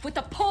siren with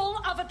the pull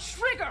of a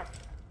trigger.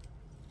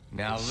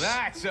 Now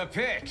that's a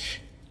pitch.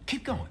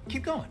 Keep going,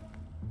 keep going.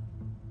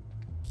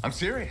 I'm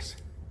serious.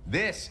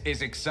 This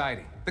is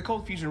exciting. The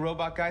cold fusion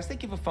robot guys, they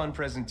give a fun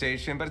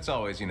presentation, but it's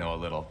always, you know, a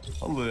little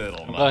I'm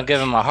much. gonna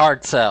give him a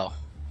hard sell.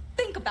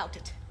 Think about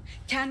it.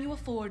 Can you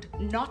afford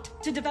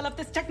not to develop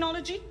this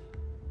technology?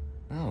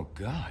 Oh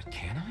god,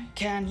 can I?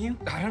 Can you?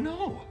 I don't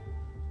know.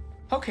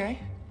 Okay,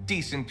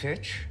 decent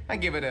pitch. I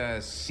give it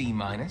a C-.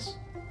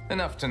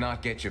 Enough to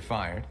not get you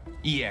fired.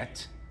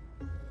 Yet.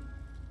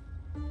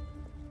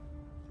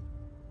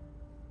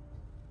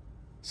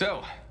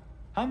 So,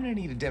 I'm gonna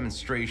need a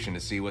demonstration to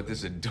see what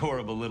this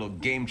adorable little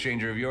game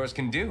changer of yours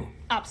can do.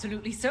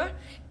 Absolutely, sir.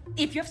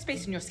 If you have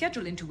space in your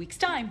schedule in 2 weeks'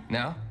 time.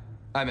 Now?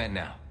 I meant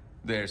now.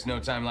 There's no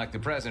time like the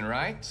present,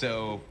 right?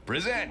 So,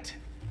 present!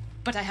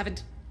 But I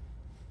haven't...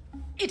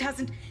 It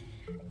hasn't...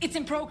 It's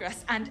in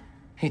progress, and...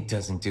 It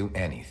doesn't do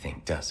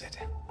anything, does it?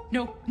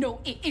 No,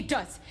 it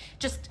does.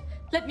 Just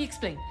let me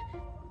explain.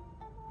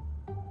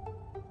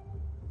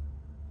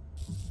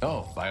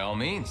 Oh, by all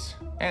means.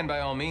 And by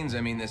all means,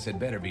 I mean this had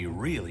better be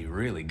really,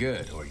 really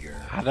good, or you're...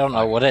 I don't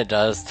know what it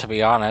does, to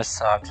be honest,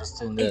 so I'm just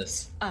doing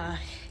this.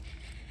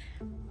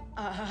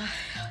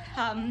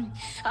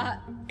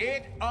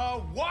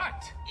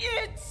 What?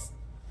 It's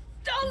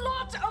a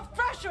lot of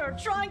pressure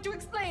trying to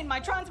explain my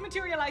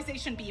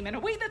transmaterialization beam in a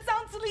way that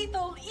sounds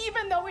lethal,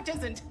 even though it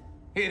isn't.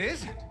 It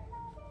isn't?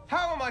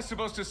 How am I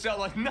supposed to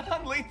sell a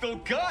non-lethal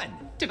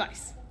gun?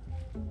 Device.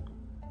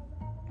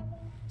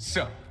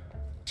 So,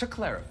 to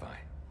clarify,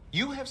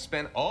 you have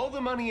spent all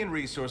the money and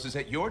resources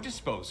at your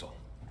disposal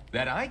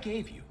that I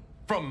gave you,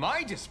 from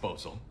my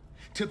disposal,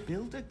 to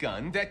build a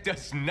gun that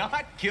does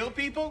not kill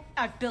people?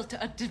 I've built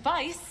a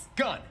device.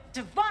 Gun.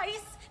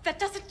 Device that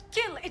doesn't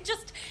kill. It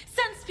just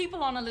sends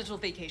people on a little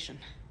vacation.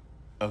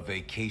 A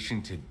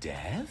vacation to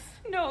death?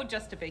 No,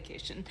 just a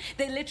vacation.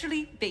 They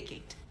literally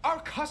vacate. Our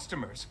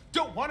customers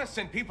don't want to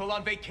send people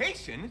on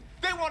vacation.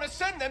 They want to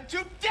send them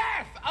to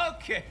death.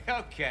 Okay.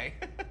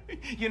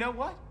 You know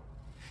what?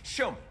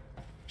 Show me.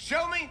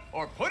 Show me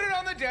or put it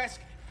on the desk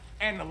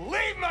and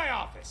leave my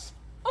office.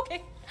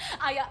 Okay.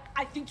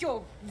 I think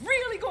you're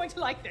really going to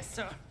like this,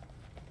 sir.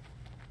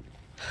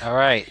 All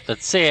right,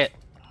 let's see it.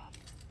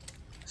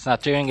 It's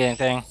not doing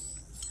anything.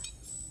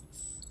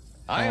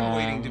 I am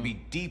waiting to be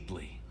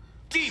deeply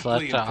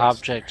select an impressed.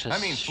 object to I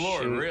mean,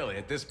 floored shoot. really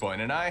at this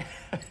point, and I've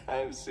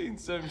seen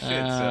some shit. So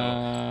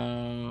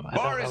I don't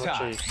bar know is what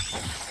high.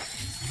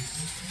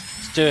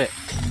 Let's do it.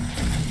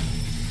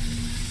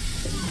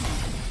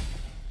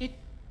 It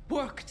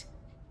worked.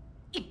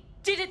 It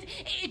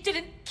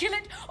didn't kill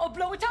it or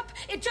blow it up.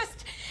 It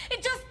just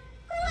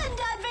went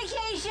on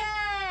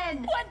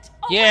vacation. Went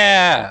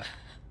Yeah.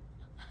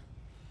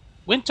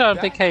 Went on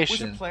that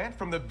vacation. was a plant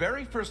from the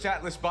very first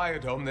Atlas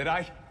biodome that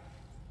I...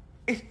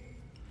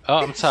 Oh,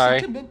 I'm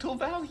sorry. Sentimental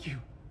value.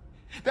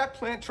 That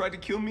plant tried to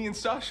kill me and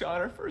Sasha on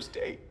our first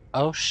date.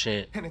 Oh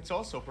shit. And it's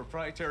also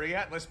proprietary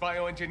Atlas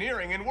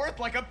bioengineering and worth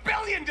like $1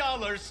 billion.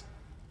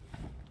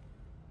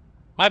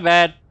 My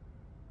bad.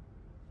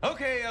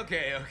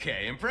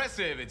 Okay.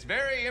 Impressive. It's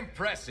very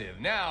impressive.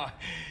 Now,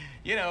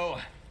 you know,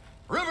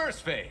 reverse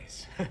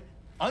phase.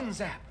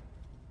 Unzap.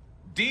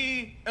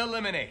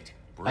 De-eliminate.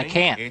 Bring I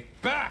can't.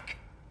 it back.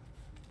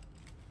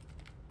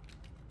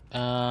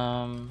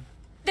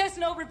 There's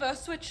no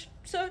reverse switch,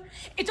 sir.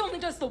 It only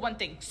does the one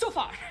thing, so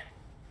far.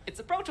 It's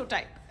a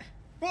prototype.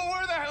 Well,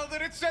 where the hell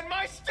did it send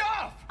my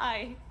stuff?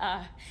 I,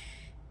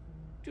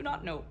 do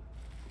not know.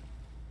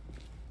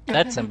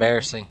 That's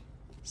embarrassing.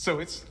 So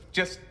it's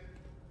just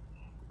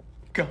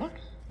gone?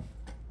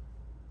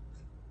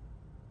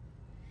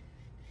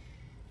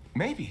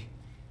 Maybe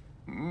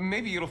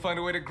it'll find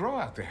a way to grow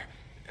out there.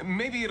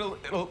 Maybe it'll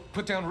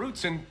put down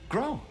roots and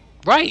grow.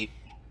 Right.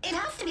 It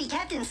has to be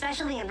kept in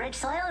specially enriched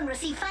soil and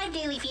receive 5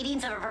 daily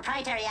feedings of a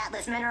proprietary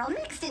Atlas mineral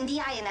mixed in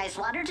deionized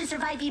water to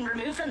survive being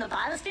removed from the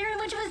biosphere in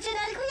which it was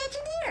genetically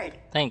engineered.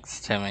 Thanks,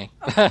 Timmy.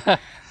 Mr.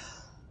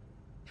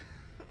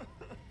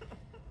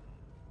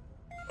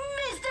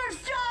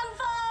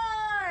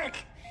 Strongfork!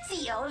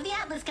 CEO of the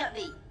Atlas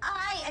Company.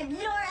 I am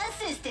your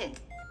assistant.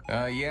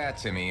 Yeah,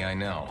 Timmy, I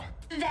know.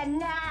 Then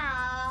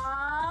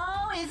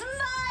now is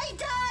my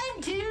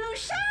time to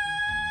shine!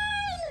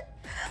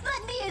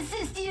 Let me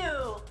assist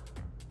you!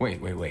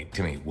 Wait,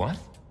 Timmy, what?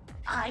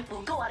 I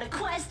will go on a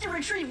quest to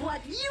retrieve what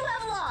you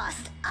have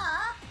lost.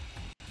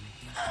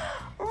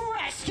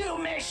 Rescue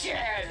mission!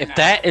 If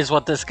that is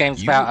what this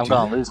game's about, I'm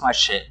gonna lose my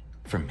shit.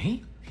 For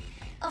me?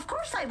 Of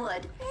course I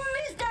would.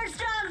 Mr.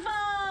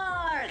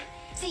 Strongfork!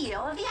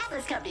 CEO of the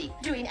Atlas Company.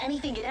 Doing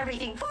anything and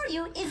everything for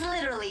you is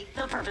literally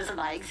the purpose of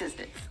my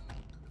existence.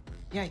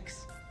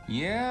 Yikes.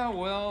 Yeah,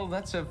 well,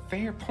 that's a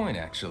fair point,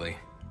 actually.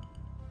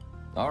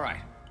 All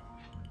right.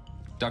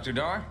 Dr.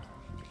 Dar,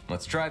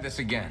 let's try this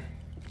again.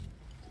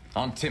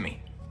 On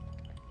Timmy.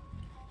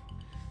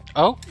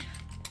 Oh?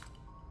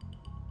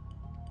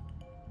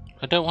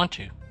 I don't want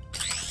to.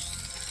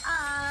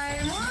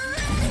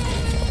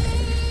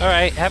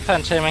 Alright, have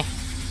fun, Timmy.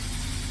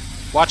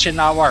 Watch it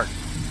not work.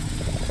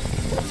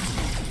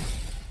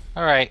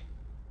 Alright.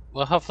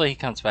 Well, hopefully he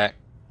comes back.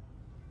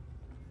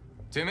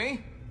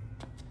 Timmy?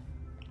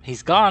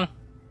 He's gone.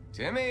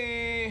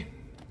 Timmy!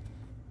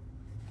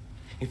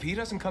 If he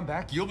doesn't come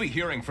back, you'll be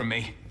hearing from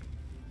me.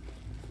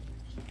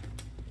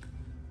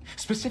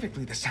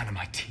 Specifically, the sound of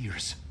my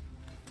tears.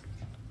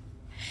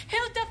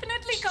 He'll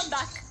definitely come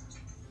back.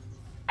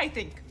 I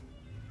think.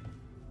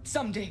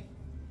 Someday.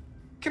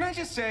 Can I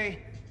just say,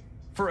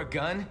 for a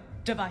gun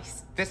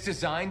device that's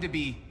designed to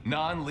be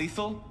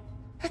non-lethal,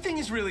 that thing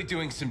is really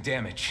doing some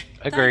damage.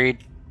 Agreed.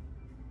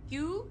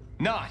 You?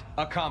 Not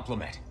a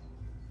compliment.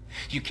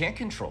 You can't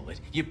control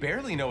it. You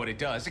barely know what it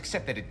does,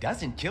 except that it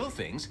doesn't kill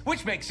things,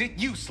 which makes it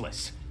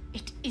useless.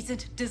 It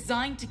isn't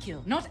designed to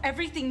kill. Not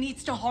everything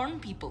needs to harm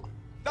people.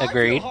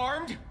 Agreed. I feel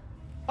harmed.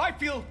 I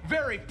feel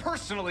very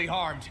personally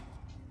harmed.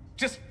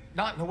 Just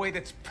not in a way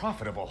that's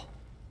profitable.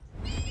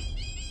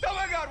 Oh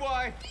my God,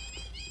 why?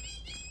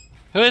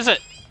 Who is it?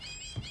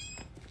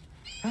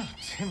 Oh,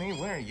 Timmy,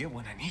 where are you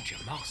when I need you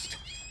most?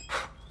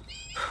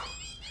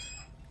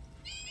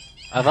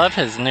 I love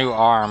his new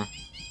arm.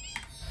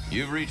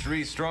 You've reached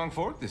Reese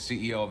Strongfork, the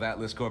CEO of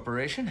Atlas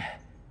Corporation.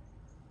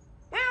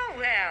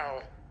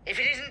 Well, if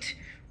it isn't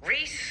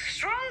Reese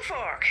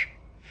Strongfork.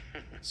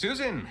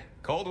 Susan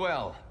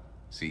Coldwell,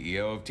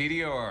 CEO of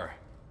TDR.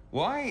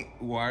 Why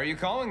are you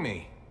calling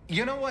me?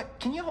 You know what?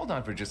 Can you hold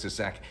on for just a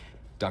sec?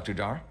 Dr.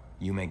 Dar,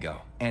 you may go.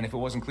 And if it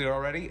wasn't clear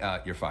already,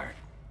 you're fired.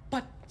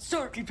 But,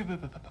 sir...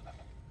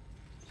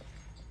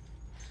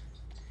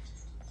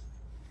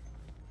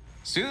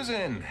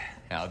 Susan,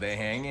 how'd they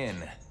hang in?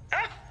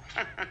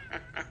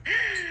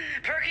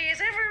 Perky as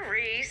ever,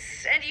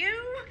 Reese. And you?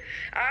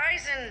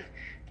 Eyes and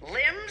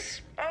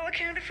limbs all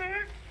accounted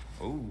for?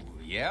 Oh,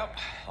 yep.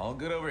 All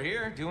good over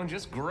here. Doing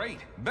just great.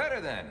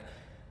 Better than.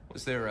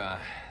 Was there,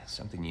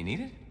 something you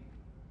needed?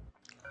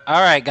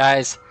 Alright,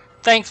 guys.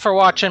 Thanks for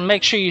watching.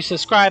 Make sure you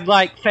subscribe,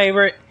 like,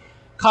 favorite,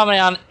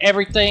 comment on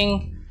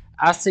everything.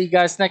 I'll see you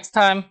guys next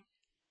time.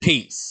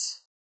 Peace.